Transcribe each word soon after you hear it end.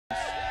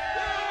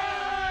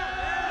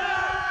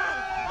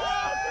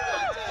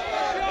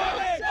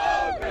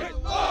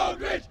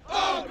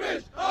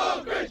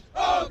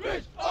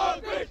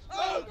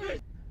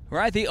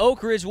right, the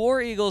Oak Ridge War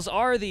Eagles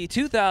are the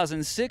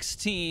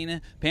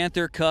 2016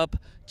 Panther Cup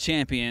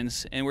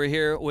champions, and we're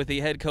here with the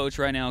head coach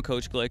right now,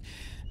 Coach Glick.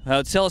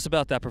 Tell us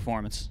about that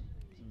performance.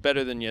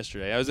 Better than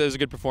yesterday. It was a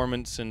good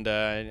performance, and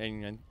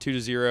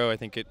 2-0. I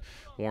think it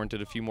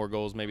warranted a few more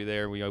goals maybe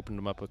there. We opened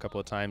them up a couple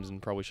of times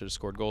and probably should have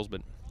scored goals,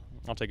 but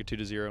I'll take a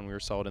 2-0, and we were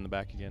solid in the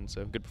back again,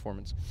 so good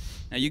performance.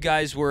 Now, you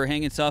guys were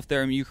hanging tough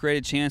there. I mean, you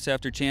created chance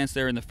after chance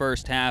there in the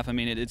first half. I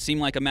mean, it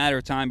seemed like a matter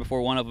of time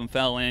before one of them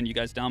fell in. You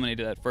guys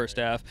dominated that first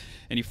half,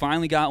 and you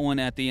finally got one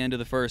at the end of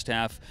the first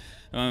half.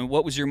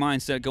 What was your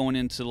mindset going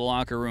into the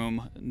locker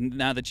room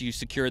now that you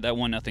secured that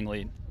 1-0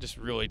 lead? Just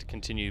really to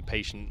continue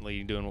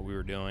patiently doing what we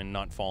were doing,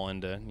 not fall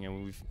into,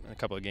 a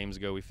couple of games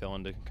ago we fell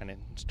into kind of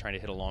just trying to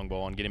hit a long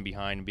ball and getting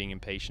behind and being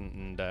impatient,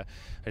 and I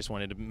just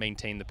wanted to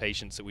maintain the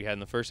patience that we had in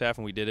the first half,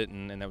 and we did it,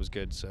 and that was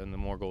good. So, and the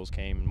more goals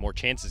came, and more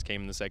chances came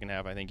in the second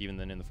half, I think, even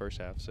than in the first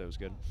half, so it was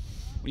good.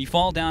 When you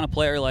fall down a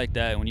player like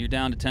that, when you're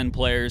down to 10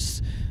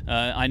 players,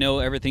 I know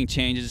everything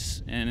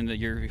changes, and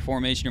your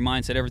formation, your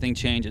mindset, everything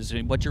changes.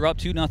 But you're up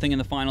 2-0 in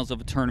the finals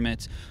of a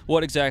tournament.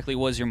 What exactly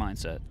was your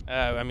mindset?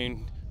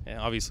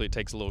 Obviously it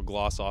takes a little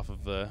gloss off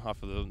of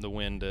the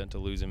win to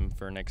lose him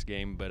for our next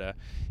game, but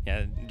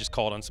just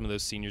called on some of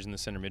those seniors in the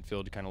center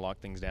midfield to kind of lock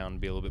things down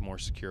and be a little bit more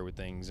secure with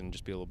things and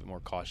just be a little bit more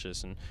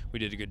cautious, and we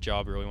did a good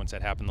job really once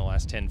that happened the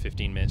last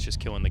 10-15 minutes, just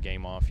killing the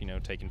game off,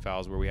 taking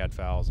fouls where we had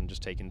fouls and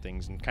just taking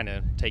things and kind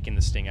of taking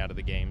the sting out of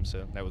the game,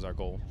 so that was our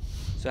goal.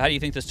 So how do you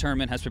think this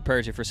tournament has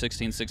prepared you for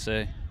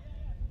 16-6A?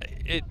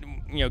 It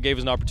gave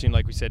us an opportunity,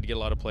 like we said, to get a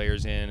lot of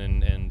players in,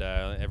 and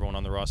everyone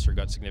on the roster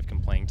got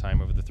significant playing time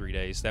over the 3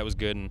 days. That was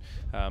good, and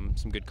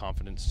some good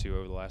confidence too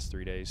over the last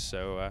 3 days.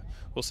 So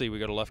we'll see. We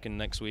go to Lufkin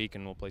next week,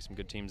 and we'll play some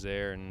good teams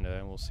there, and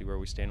we'll see where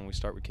we stand when we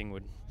start with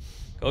Kingwood.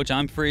 Coach,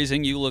 I'm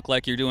freezing. You look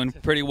like you're doing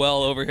pretty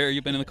well over here.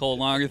 You've been in the cold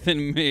longer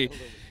than me.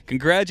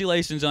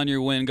 Congratulations on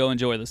your win. Go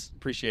enjoy this.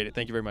 Appreciate it.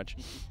 Thank you very much.